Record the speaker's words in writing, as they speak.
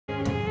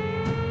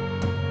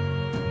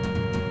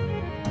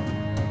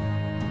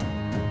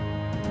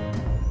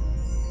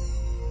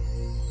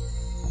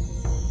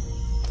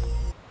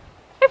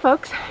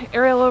folks,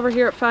 Ariel over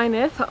here at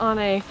Nyth on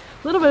a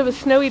little bit of a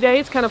snowy day.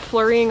 It's kind of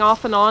flurrying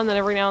off and on, then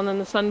every now and then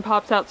the sun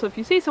pops out. So if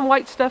you see some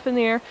white stuff in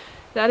the air,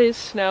 that is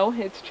snow.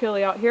 It's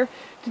chilly out here.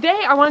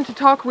 Today I wanted to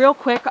talk real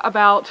quick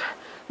about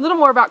a little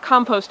more about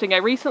composting. I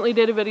recently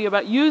did a video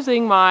about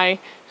using my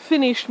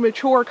finished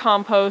mature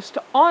compost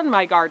on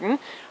my garden.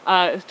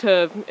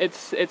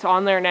 It's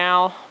on there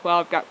now. Well,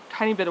 I've got a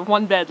tiny bit of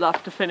one bed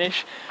left to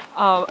finish.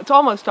 It's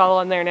almost all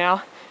on there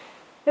now.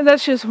 And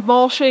that's just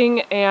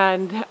mulching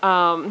and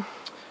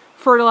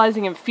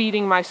fertilizing and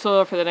feeding my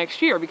soil for the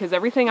next year, because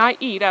everything I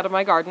eat out of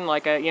my garden,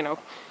 like a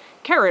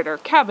carrot or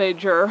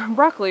cabbage or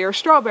broccoli or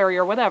strawberry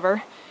or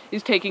whatever,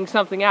 is taking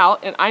something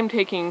out, and I'm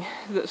taking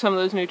some of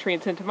those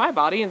nutrients into my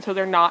body, and so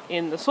they're not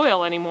in the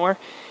soil anymore,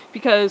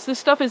 because this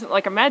stuff isn't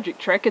like a magic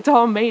trick. It's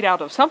all made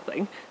out of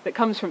something that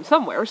comes from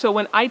somewhere. So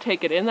when I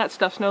take it in, that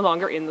stuff's no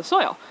longer in the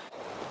soil.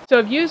 So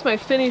I've used my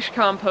finished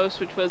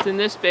compost, which was in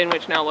this bin,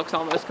 which now looks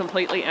almost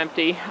completely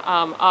empty,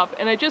 up,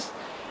 and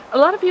a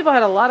lot of people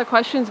had a lot of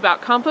questions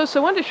about compost, so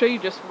I wanted to show you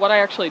just what I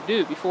actually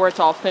do before it's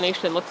all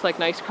finished and looks like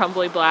nice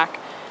crumbly black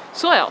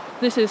soil.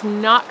 This is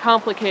not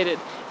complicated.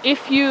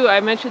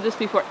 I mentioned this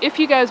before, if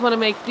you guys want to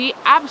make the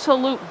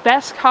absolute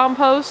best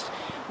compost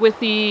with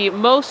the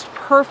most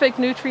perfect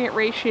nutrient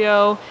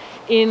ratio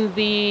in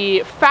the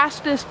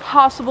fastest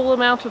possible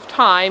amount of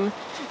time,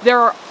 there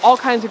are all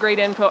kinds of great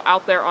info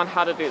out there on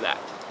how to do that.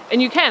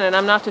 And you can, and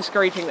I'm not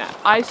discouraging that.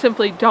 I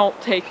simply don't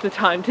take the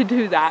time to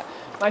do that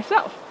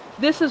myself.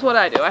 This is what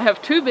I do. I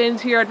have 2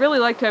 bins here. I'd really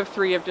like to have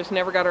 3. I've just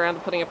never got around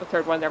to putting up a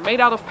 3rd one. They're made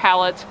out of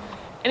pallets.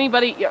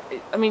 Anybody,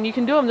 I mean, you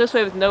can do them this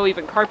way with no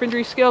even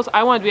carpentry skills.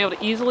 I wanted to be able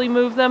to easily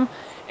move them,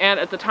 and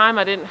at the time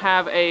I didn't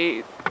have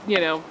a,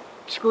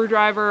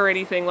 screwdriver or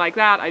anything like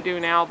that. I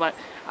do now, but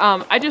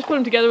I just put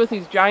them together with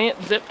these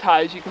giant zip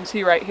ties you can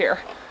see right here.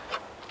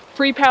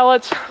 Free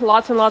pallets,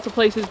 lots and lots of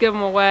places give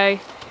them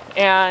away,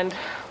 and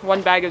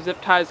 1 bag of zip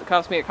ties that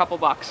cost me a couple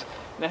bucks.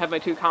 And I have my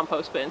 2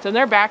 compost bins, and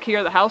they're back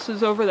here. The house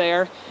is over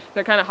there.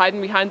 They're kind of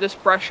hiding behind this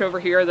brush over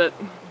here that's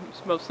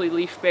mostly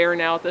leaf bare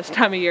now at this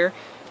time of year.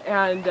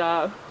 And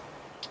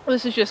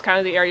this is just kind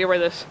of the area where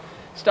this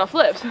stuff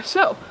lives.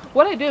 So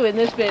what I do in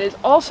this bin is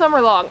all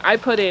summer long I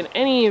put in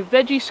any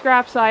veggie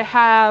scraps I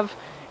have,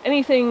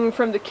 anything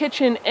from the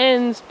kitchen,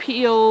 ends,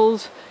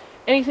 peels,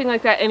 anything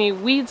like that, any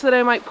weeds that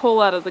I might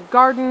pull out of the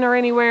garden or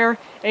anywhere,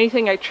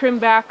 anything I trim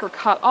back or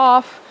cut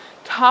off,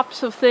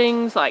 tops of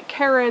things like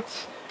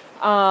carrots.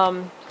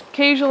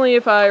 Occasionally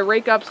if I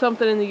rake up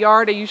something in the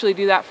yard, I usually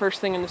do that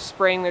first thing in the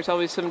spring. There's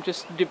always some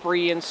just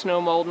debris and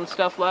snow mold and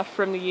stuff left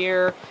from the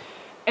year,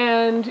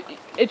 and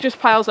it just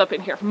piles up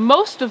in here.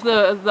 Most of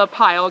the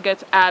pile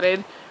gets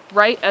added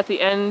right at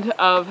the end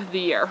of the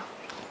year.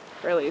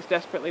 Riley is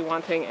desperately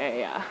wanting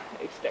a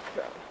stick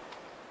thrown.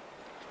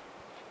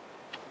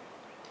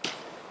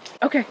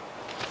 Okay.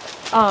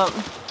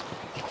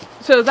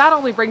 So that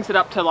only brings it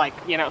up to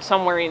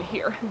somewhere in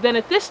here. Then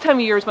at this time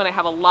of year is when I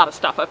have a lot of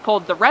stuff. I've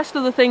pulled the rest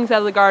of the things out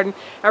of the garden.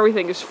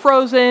 Everything is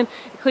frozen.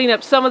 I clean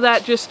up some of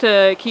that just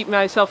to keep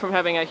myself from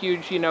having a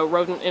huge,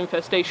 rodent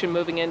infestation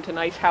moving into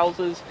nice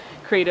houses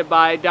created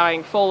by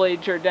dying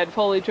foliage or dead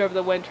foliage over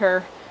the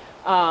winter.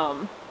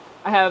 I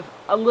have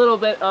a little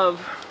bit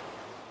of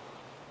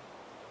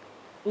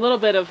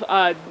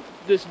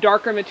this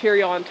darker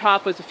material on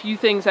top with a few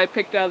things I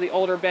picked out of the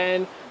older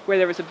bin where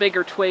there was a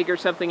bigger twig or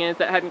something in it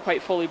that hadn't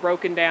quite fully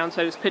broken down,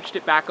 so I just pitched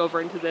it back over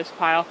into this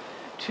pile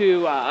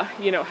to,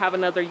 have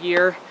another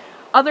year.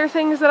 Other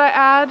things that I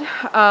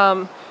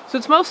add, so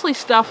it's mostly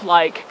stuff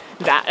like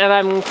that, and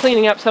I'm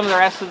cleaning up some of the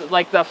rest of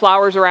the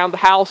flowers around the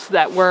house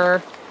that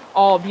were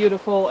all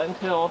beautiful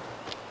until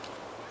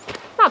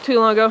not too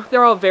long ago.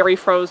 They're all very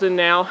frozen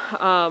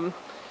now.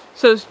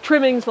 So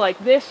trimmings like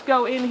this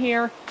go in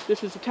here.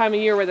 This is the time of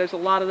year where there's a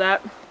lot of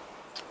that.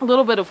 A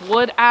little bit of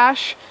wood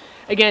ash.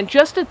 Again,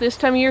 just at this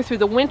time of year through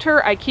the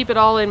winter, I keep it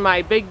all in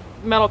my big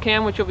metal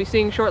can, which you'll be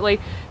seeing shortly,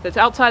 that's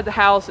outside the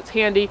house. It's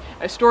handy.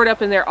 I store it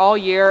up in there all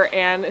year,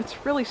 and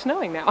it's really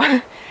snowing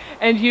now.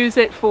 And use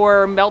it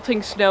for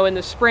melting snow in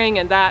the spring,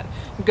 and that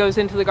goes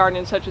into the garden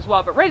and such as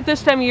well. But right at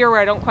this time of year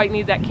where I don't quite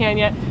need that can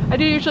yet, I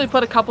do usually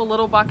put a couple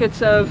little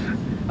buckets of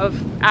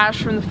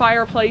ash from the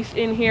fireplace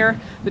in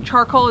here. The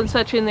charcoal and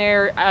such in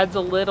there adds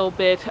a little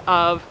bit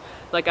of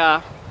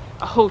a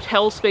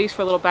hotel space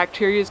for little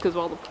bacteria because of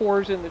all the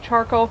pores in the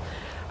charcoal.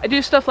 I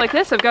do stuff like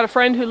this. I've got a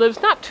friend who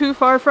lives not too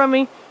far from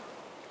me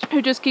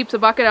who just keeps a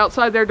bucket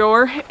outside their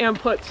door and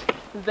puts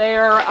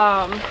their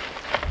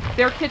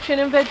kitchen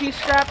and veggie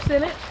scraps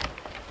in it.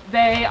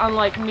 They,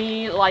 unlike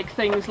me, like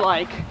things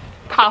like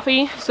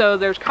coffee. So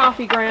there's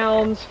coffee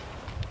grounds.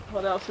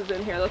 What else is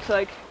in here? Looks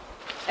like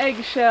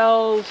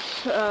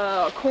eggshells,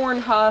 corn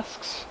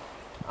husks,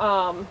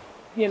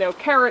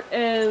 carrot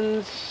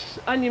ends,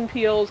 onion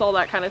peels, all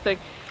that kind of thing.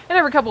 And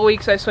every couple of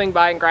weeks I swing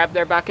by and grab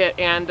their bucket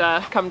and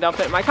come dump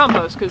it in my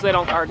compost, because they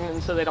don't garden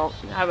and so they don't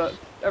have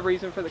a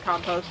reason for the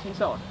compost and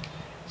so on.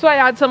 So I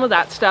add some of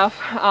that stuff.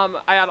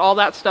 I add all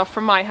that stuff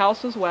from my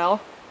house as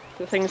well,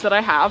 the things that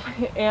I have.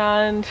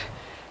 And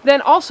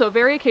then also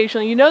very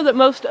occasionally, that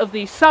most of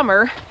the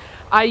summer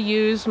I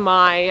use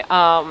my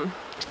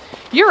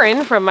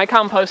urine from my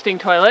composting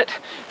toilet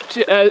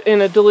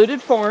in a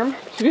diluted form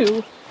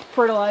to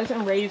fertilize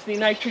and raise the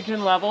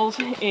nitrogen levels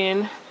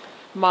in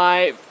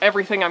my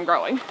everything I'm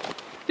growing.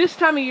 This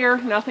time of year,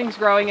 nothing's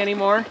growing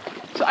anymore,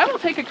 so I will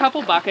take a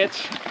couple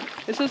buckets.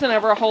 This isn't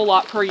ever a whole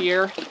lot per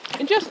year,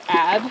 and just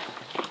add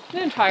an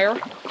entire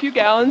few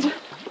gallons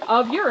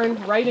of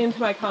urine right into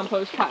my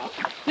compost pile.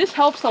 This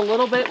helps a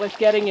little bit with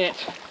getting it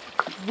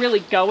really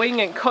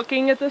going and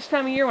cooking at this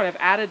time of year when I've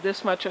added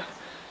this much,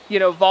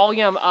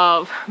 volume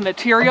of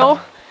material.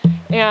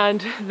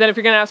 And then if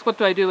you're going to ask what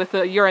do I do with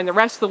the urine the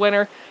rest of the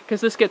winter, because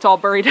this gets all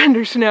buried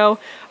under snow,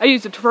 I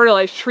use it to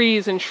fertilize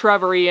trees and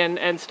shrubbery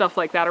and stuff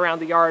like that around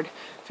the yard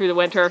through the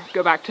winter.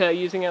 Go back to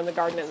using it in the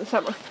garden in the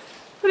summer.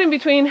 But in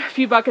between, a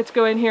few buckets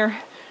go in here,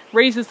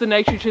 raises the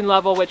nitrogen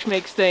level, which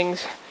makes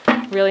things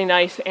really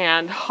nice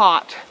and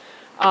hot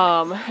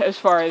as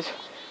far as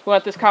we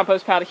want this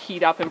compost pile to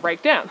heat up and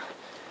break down.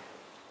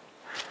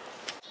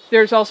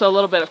 There's also a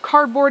little bit of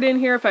cardboard in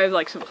here if I have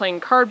like some plain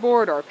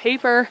cardboard or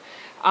paper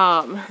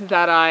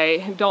that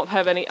I don't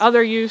have any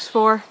other use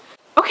for.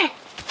 Okay,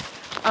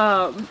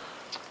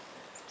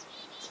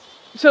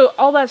 so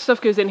all that stuff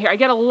goes in here. I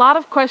get a lot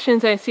of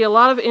questions and I see a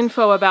lot of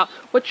info about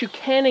what you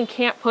can and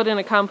can't put in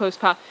a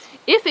compost pile.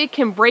 If it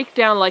can break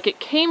down like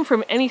it came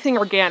from anything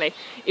organic,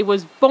 it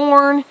was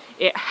born,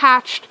 it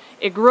hatched,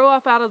 it grew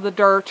up out of the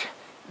dirt,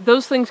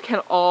 those things can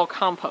all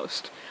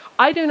compost.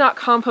 I do not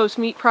compost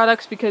meat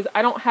products because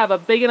I don't have a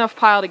big enough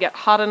pile to get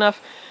hot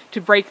enough to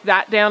break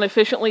that down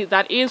efficiently.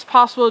 That is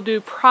possible to do,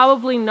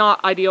 probably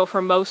not ideal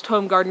for most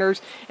home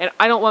gardeners, and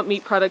I don't want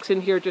meat products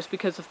in here just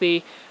because of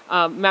the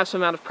massive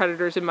amount of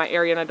predators in my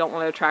area and I don't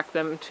want to attract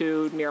them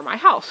to near my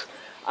house.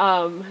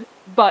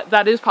 But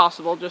that is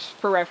possible, just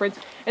for reference.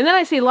 And then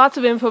I see lots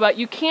of info about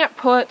you can't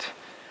put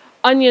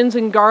onions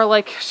and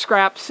garlic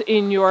scraps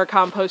in your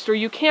compost, or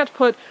you can't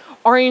put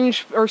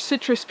orange or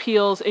citrus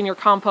peels in your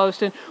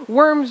compost, and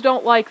worms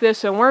don't like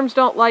this and worms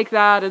don't like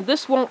that, and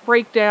this won't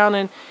break down.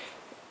 And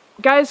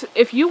guys,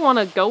 if you want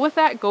to go with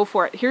that, go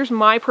for it. Here's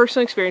my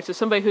personal experience as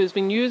somebody who's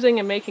been using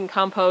and making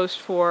compost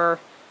for,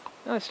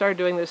 I started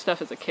doing this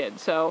stuff as a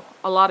kid, so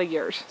a lot of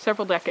years,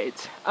 several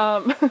decades.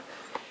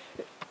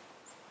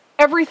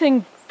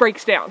 Everything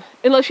breaks down,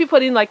 unless you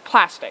put in like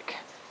plastic.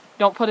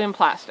 Don't put in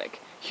plastic.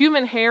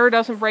 Human hair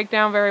doesn't break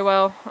down very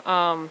well,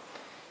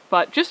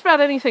 but just about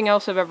anything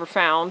else I've ever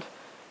found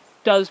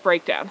does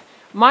break down.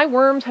 My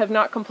worms have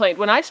not complained.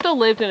 When I still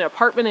lived in an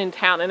apartment in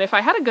town, and if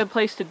I had a good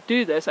place to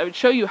do this, I would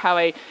show you how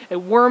a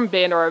worm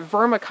bin or a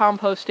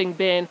vermicomposting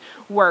bin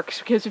works.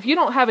 Because if you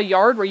don't have a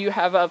yard where you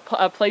have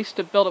a place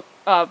to build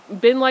a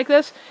bin like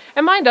this,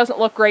 and mine doesn't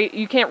look great,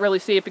 you can't really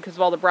see it because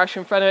of all the brush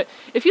in front of it.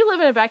 If you live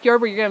in a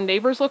backyard where you're going to have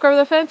neighbors look over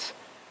the fence,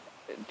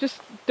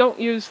 just don't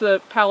use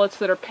the pallets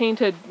that are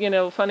painted,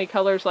 funny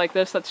colors like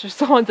this. That's just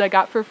the ones I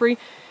got for free.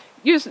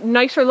 Use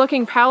nicer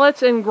looking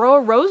pallets and grow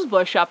a rose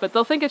bush up it.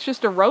 They'll think it's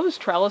just a rose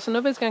trellis and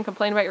nobody's going to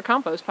complain about your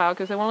compost pile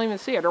because they won't even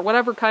see it. Or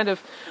whatever kind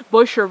of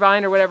bush or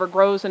vine or whatever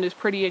grows and is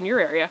pretty in your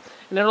area.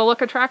 And it'll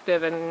look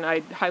attractive, and I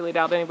highly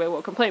doubt anybody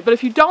will complain. But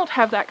if you don't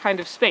have that kind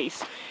of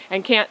space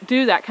and can't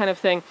do that kind of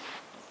thing,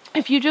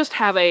 if you just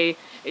have a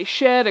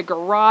shed, a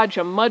garage,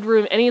 a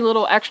mudroom, any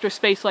little extra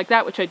space like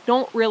that, which I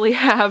don't really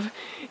have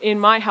in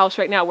my house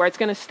right now, where it's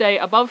going to stay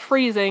above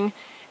freezing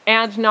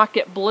and not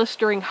get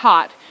blistering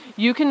hot,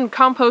 you can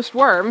compost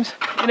worms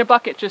in a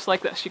bucket just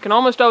like this. You can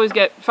almost always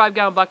get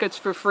 5-gallon buckets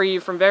for free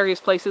from various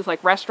places.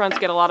 Like restaurants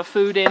get a lot of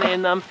food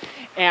in them,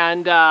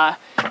 and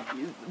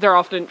they're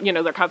often,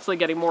 they're constantly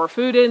getting more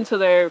food in, so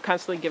they're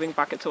constantly giving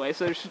buckets away.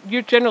 So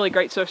you're generally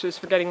great sources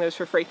for getting those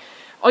for free.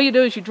 All you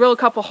do is you drill a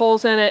couple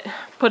holes in it,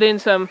 put in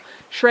some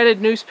shredded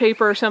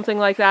newspaper or something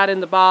like that in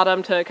the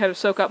bottom to kind of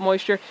soak up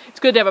moisture. It's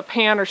good to have a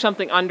pan or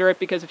something under it,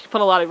 because if you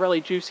put a lot of really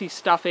juicy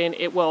stuff in,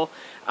 it will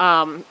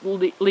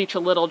leach a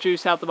little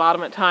juice out the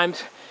bottom at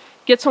times.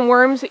 Get some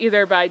worms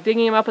either by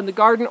digging them up in the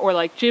garden, or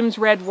like Jim's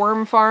Red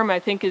Worm Farm, I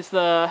think is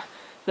the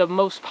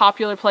most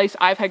popular place.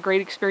 I've had great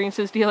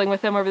experiences dealing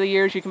with them over the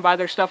years. You can buy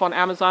their stuff on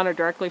Amazon or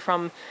directly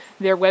from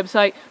their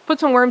website.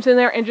 Put some worms in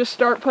there and just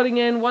start putting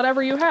in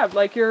whatever you have,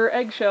 like your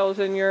eggshells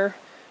and your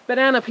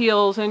banana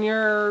peels and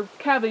your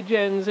cabbage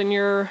ends and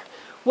your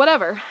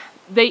whatever.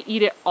 They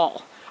eat it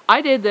all.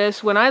 I did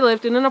this when I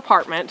lived in an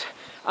apartment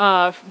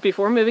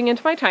before moving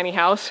into my tiny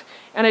house,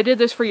 and I did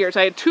this for years.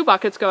 I had 2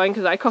 buckets going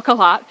because I cook a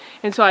lot,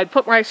 and so I'd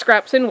put my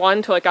scraps in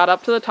one till it got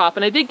up to the top,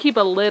 and I did keep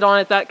a lid on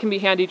it. That can be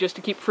handy just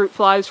to keep fruit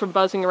flies from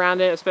buzzing around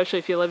it, especially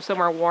if you live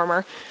somewhere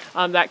warmer.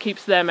 That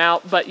keeps them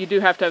out, but you do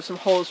have to have some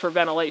holes for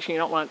ventilation. You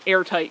don't want an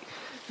airtight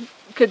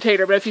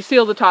container, but if you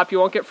seal the top, you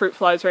won't get fruit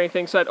flies or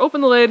anything. So I'd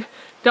open the lid,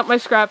 dump my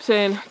scraps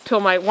in till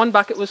my one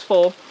bucket was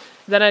full.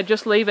 Then I'd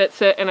just leave it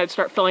sit, and I'd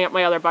start filling up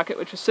my other bucket,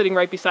 which was sitting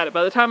right beside it.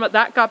 By the time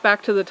that got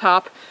back to the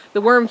top,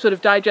 the worms would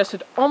have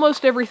digested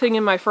almost everything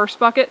in my first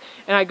bucket,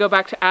 and I'd go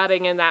back to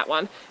adding in that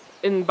one.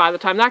 And by the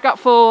time that got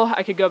full,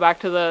 I could go back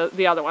to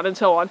the other one, and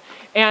so on.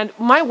 And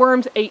my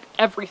worms ate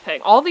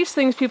everything. All these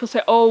things people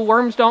say, oh,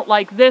 worms don't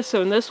like this,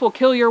 and this will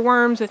kill your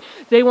worms, and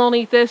they won't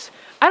eat this.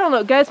 I don't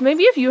know, guys,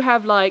 maybe if you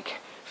have like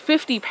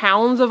 50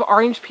 pounds of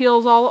orange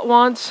peels all at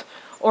once,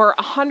 or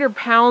 100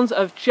 pounds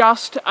of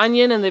just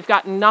onion and they've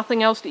got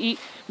nothing else to eat,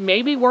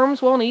 maybe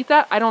worms won't eat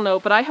that. I don't know,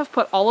 but I have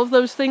put all of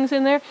those things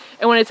in there.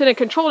 And when it's in a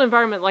controlled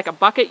environment like a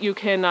bucket, you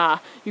can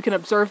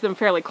observe them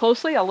fairly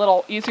closely, a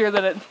little easier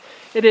than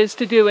it is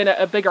to do in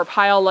a bigger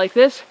pile like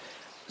this.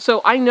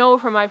 So I know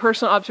from my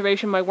personal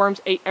observation, my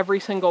worms ate every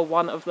single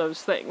one of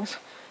those things.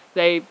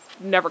 They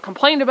never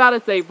complained about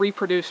it. They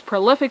reproduced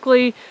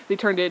prolifically. They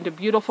turned it into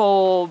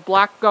beautiful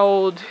black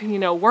gold, you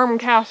know, worm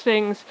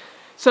castings.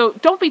 So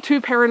don't be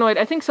too paranoid.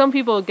 I think some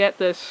people get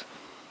this,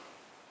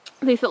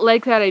 they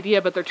like that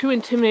idea, but they're too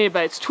intimidated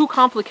by it. It's too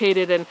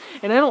complicated, and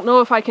I don't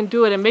know if I can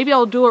do it, and maybe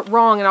I'll do it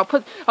wrong, and I'll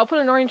put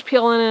an orange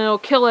peel in and it'll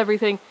kill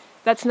everything.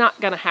 That's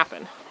not gonna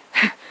happen.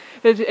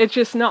 It's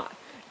just not.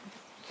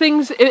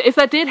 Things, if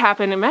that did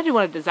happen, imagine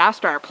what a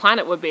disaster our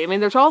planet would be. I mean,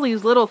 there's all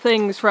these little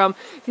things, from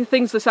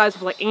things the size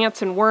of like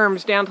ants and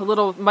worms down to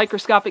little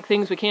microscopic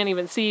things we can't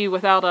even see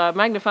without a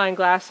magnifying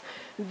glass,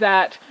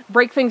 that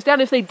break things down.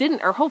 If they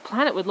didn't, our whole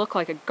planet would look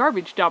like a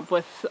garbage dump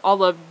with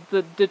all of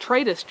the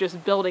detritus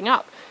just building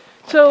up.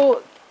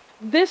 So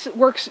this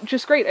works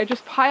just great. I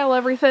just pile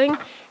everything,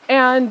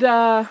 and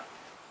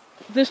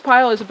this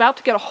pile is about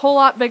to get a whole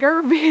lot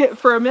bigger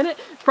for a minute.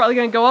 It's probably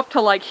going to go up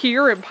to like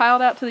here and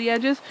piled out to the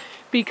edges,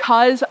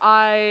 because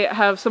I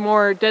have some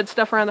more dead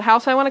stuff around the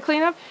house I want to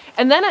clean up.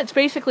 And then it's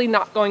basically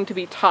not going to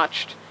be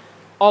touched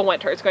all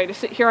winter. It's going to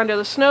sit here under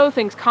the snow.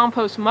 Things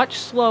compost much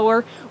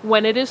slower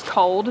when it is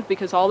cold,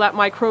 because all that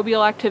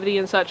microbial activity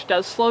and such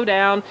does slow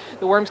down.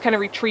 The worms kind of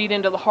retreat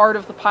into the heart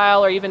of the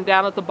pile, or even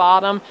down at the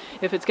bottom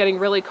if it's getting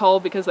really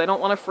cold, because they don't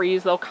want to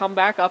freeze. They'll come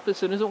back up as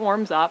soon as it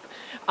warms up.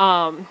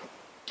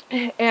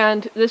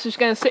 And this is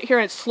going to sit here,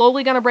 and it's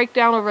slowly going to break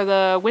down over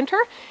the winter,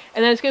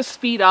 and then it's going to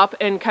speed up,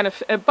 and kind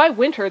of by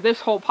winter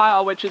this whole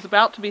pile, which is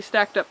about to be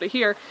stacked up to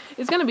here,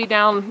 is going to be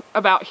down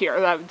about here,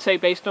 I would say,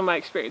 based on my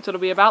experience. It'll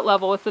be about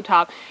level with the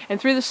top,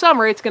 and through the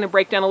summer it's going to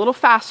break down a little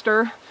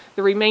faster,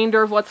 the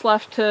remainder of what's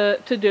left to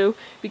do,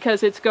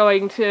 because it's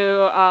going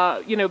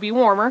to you know, be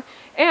warmer.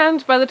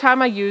 And by the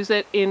time I use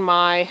it in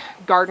my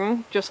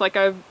garden, just like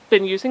I've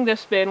been using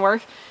this bin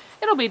worth,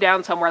 it'll be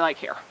down somewhere like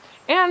here.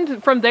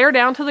 And from there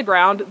down to the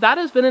ground, that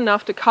has been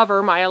enough to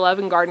cover my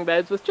 11 garden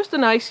beds with just a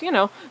nice, you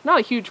know, not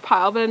a huge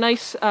pile, but a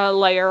nice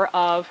layer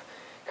of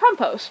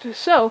compost.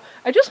 So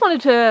I just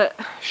wanted to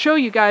show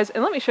you guys,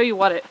 and let me show you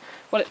what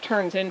it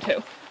turns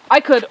into.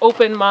 I could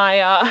open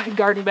my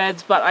garden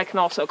beds, but I can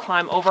also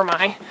climb over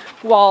my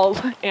walls,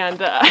 and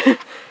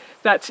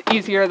that's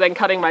easier than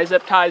cutting my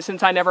zip ties,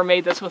 since I never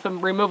made this with a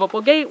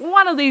removable gate.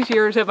 One of these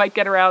years I might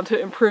get around to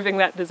improving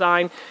that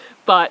design.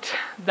 But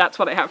that's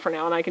what I have for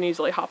now, and I can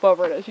easily hop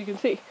over it, as you can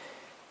see.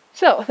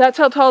 So that's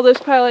how tall this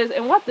pile is,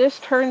 and what this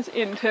turns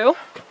into,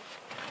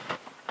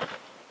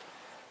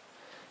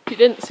 if you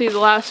didn't see the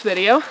last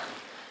video,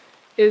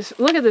 is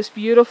look at this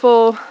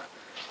beautiful,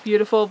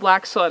 beautiful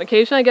black soil. And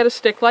occasionally I get a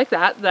stick like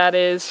that that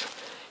is,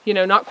 you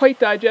know, not quite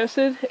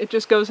digested. It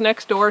just goes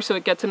next door, so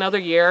it gets another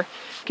year.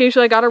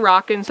 Occasionally I got a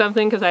rock in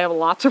something, because I have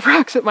lots of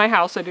rocks at my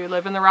house. I do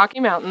live in the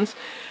Rocky Mountains.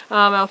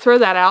 I'll throw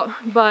that out,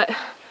 but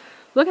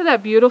look at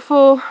that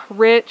beautiful,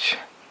 rich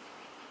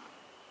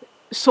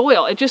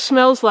soil. It just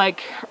smells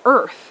like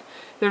earth.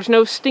 There's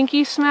no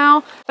stinky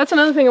smell. That's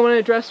another thing I want to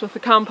address with the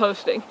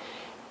composting.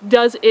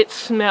 Does it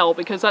smell?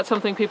 Because that's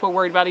something people are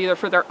worried about, either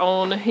for their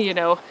own, you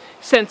know,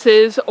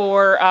 senses,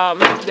 or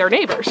their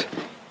neighbors.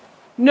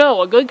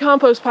 No, a good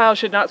compost pile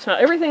should not smell.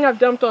 Everything I've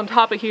dumped on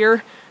top of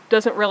here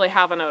doesn't really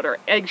have an odor.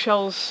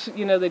 Eggshells,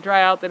 you know, they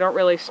dry out. They don't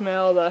really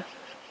smell. The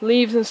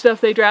leaves and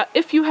stuff, they dry out.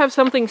 If you have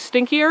something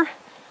stinkier,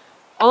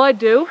 all I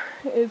do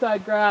is I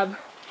grab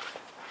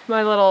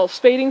my little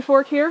spading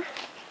fork here,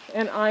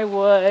 and I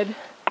would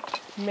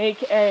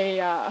make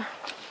a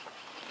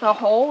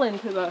hole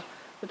into the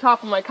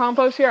top of my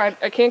compost here.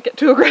 I can't get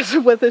too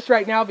aggressive with this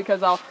right now,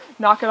 because I'll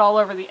knock it all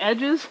over the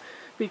edges,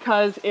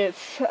 because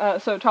it's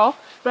so tall.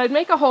 But I'd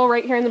make a hole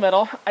right here in the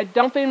middle. I'd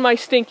dump in my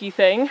stinky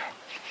thing,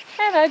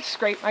 and I'd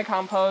scrape my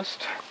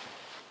compost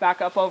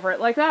back up over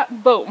it like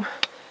that. Boom.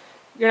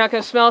 You're not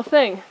going to smell a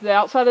thing. The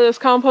outside of this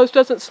compost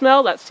doesn't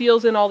smell. That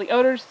seals in all the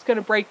odors. It's going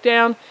to break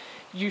down.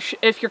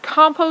 If your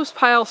compost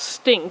pile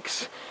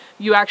stinks,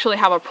 you actually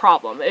have a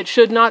problem. It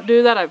should not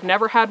do that. I've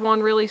never had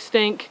one really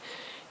stink.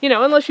 You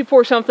know, unless you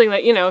pour something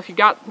that, you know, if you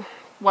got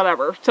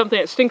whatever, something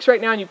that stinks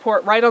right now and you pour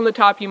it right on the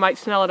top, you might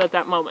smell it at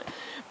that moment.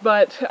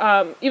 But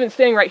even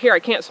staying right here, I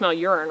can't smell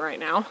urine right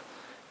now.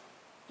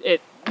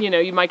 You know,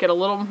 you might get a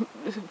little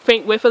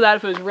faint whiff of that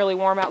if it was really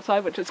warm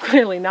outside, which it's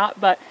clearly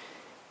not, but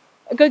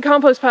a good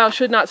compost pile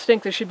should not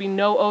stink. There should be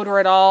no odor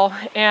at all.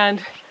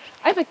 And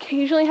I've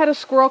occasionally had a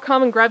squirrel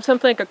come and grab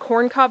something like a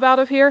corn cob out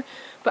of here,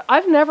 but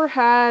I've never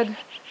had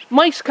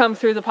mice come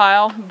through the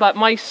pile. But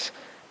mice,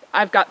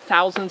 I've got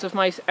thousands of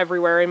mice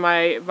everywhere in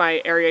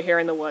my area here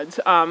in the woods.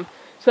 So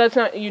that's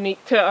not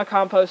unique to a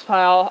compost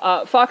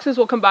pile. Foxes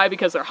will come by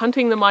because they're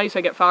hunting the mice.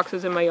 I get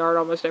foxes in my yard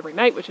almost every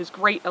night, which is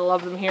great. I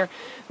love them here.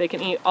 They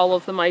can eat all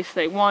of the mice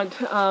they want.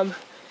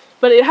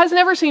 But it has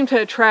never seemed to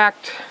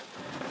attract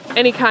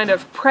any kind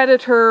of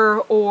predator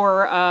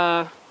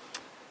or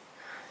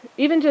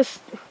even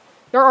just,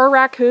 there are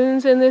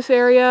raccoons in this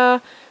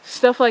area,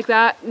 stuff like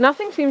that.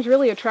 Nothing seems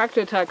really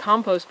attracted to a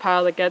compost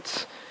pile that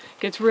gets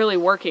really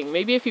working.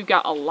 Maybe if you've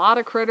got a lot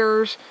of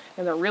critters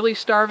and they're really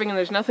starving and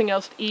there's nothing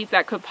else to eat,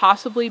 that could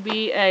possibly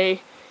be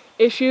a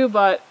issue,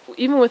 but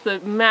even with the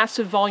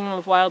massive volume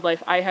of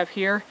wildlife I have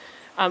here,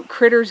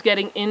 critters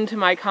getting into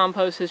my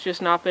compost has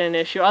just not been an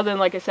issue. Other than,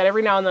 like I said,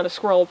 every now and then a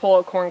squirrel will pull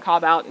a corn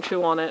cob out and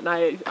chew on it, and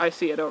I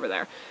see it over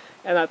there.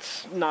 And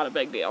that's not a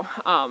big deal.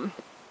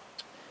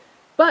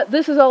 But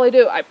this is all I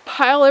do. I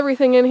pile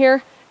everything in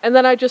here, and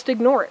then I just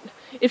ignore it.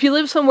 If you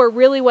live somewhere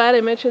really wet,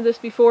 I mentioned this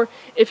before,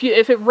 if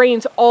it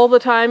rains all the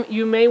time,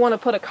 you may want to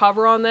put a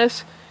cover on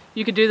this.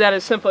 You could do that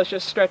as simple as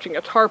just stretching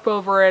a tarp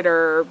over it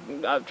or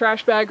a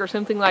trash bag or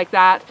something like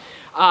that.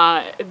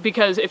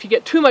 Because if you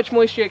get too much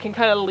moisture, it can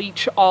kind of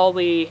leach all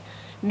the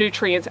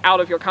nutrients out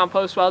of your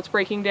compost while it's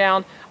breaking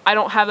down. I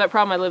don't have that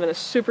problem. I live in a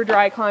super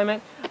dry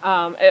climate.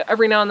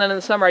 Every now and then in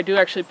the summer, I do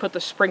actually put the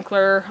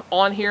sprinkler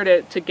on here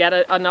to get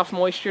enough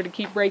moisture to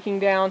keep breaking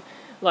down.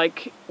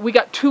 Like, we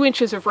got 2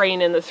 inches of rain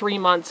in the 3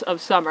 months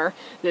of summer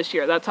this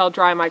year. That's how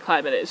dry my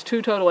climate is,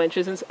 2 total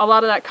inches. And a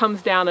lot of that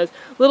comes down as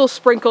little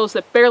sprinkles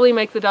that barely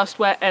make the dust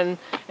wet, and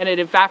it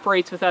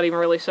evaporates without even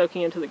really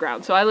soaking into the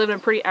ground. So I live in a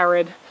pretty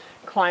arid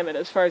climate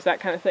as far as that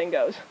kind of thing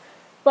goes.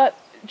 But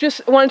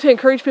just wanted to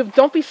encourage people,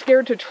 don't be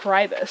scared to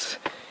try this.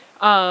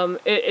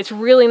 It's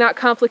really not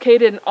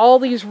complicated, and all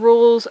these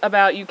rules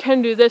about you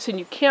can do this and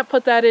you can't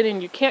put that in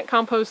and you can't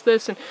compost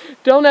this and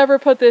don't ever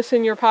put this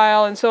in your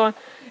pile and so on.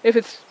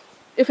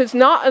 If it's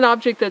not an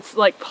object that's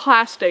like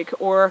plastic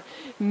or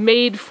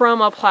made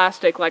from a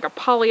plastic, like a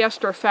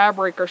polyester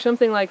fabric or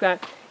something like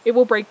that, it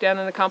will break down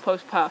in a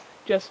compost pile.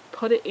 Just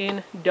put it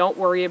in, don't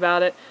worry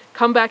about it.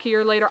 Come back a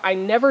year later. I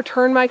never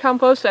turn my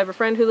compost. I have a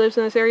friend who lives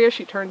in this area.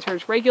 She turns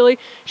hers regularly.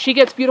 She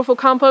gets beautiful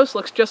compost,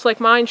 looks just like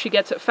mine. She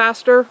gets it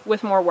faster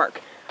with more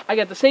work. I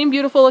get the same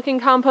beautiful looking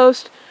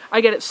compost.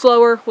 I get it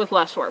slower with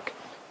less work.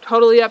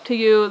 Totally up to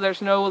you.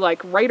 There's no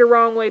like right or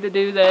wrong way to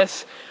do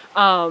this.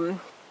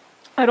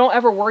 I don't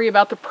ever worry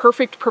about the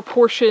perfect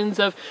proportions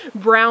of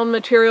brown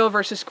material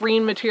versus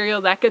green material.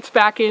 That gets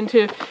back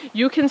into,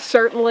 you can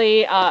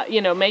certainly,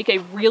 you know, make a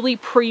really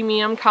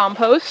premium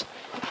compost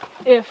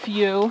if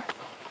you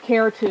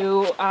care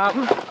to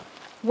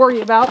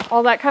worry about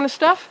all that kind of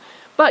stuff.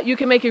 But you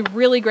can make a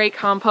really great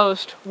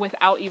compost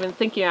without even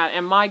thinking about it.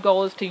 And my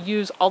goal is to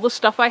use all the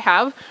stuff I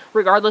have,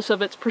 regardless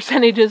of its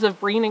percentages of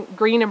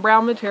green and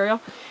brown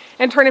material,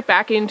 and turn it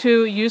back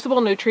into usable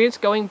nutrients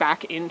going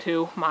back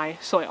into my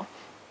soil.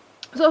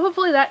 So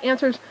hopefully that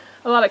answers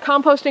a lot of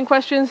composting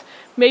questions,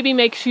 maybe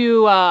makes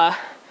you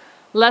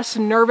less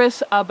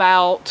nervous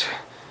about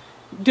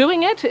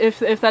doing it if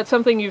that's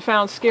something you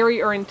found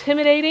scary or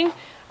intimidating.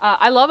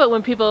 I love it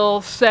when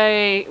people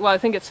say, well, I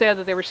think it's sad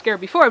that they were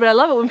scared before, but I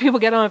love it when people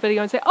get on a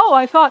video and say, oh,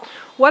 I thought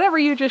whatever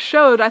you just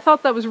showed, I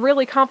thought that was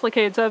really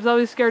complicated, so I was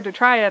always scared to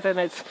try it, and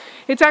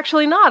it's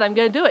actually not. I'm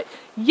going to do it.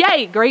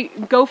 Yay,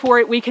 great, go for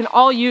it. We can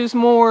all use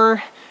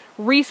more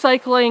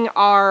recycling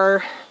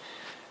our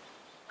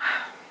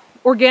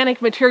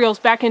organic materials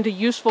back into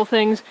useful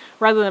things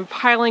rather than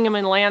piling them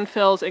in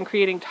landfills and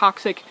creating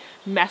toxic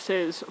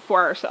messes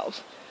for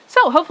ourselves.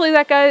 So hopefully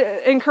that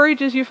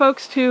encourages you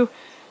folks to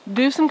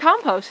do some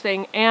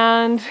composting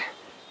and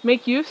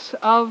make use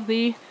of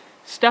the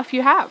stuff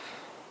you have.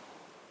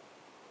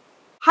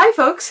 Hi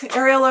folks,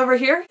 Ariel over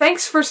here.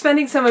 Thanks for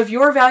spending some of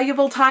your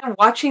valuable time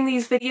watching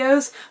these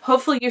videos.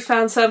 Hopefully you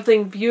found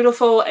something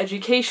beautiful,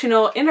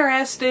 educational,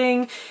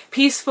 interesting,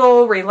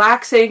 peaceful,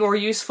 relaxing, or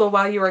useful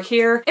while you were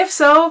here. If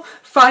so,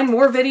 find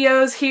more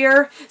videos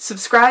here,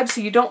 subscribe so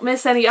you don't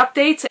miss any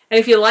updates, and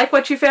if you like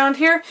what you found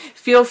here,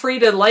 feel free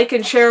to like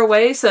and share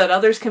away so that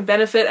others can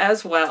benefit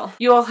as well.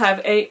 You all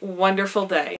have a wonderful day.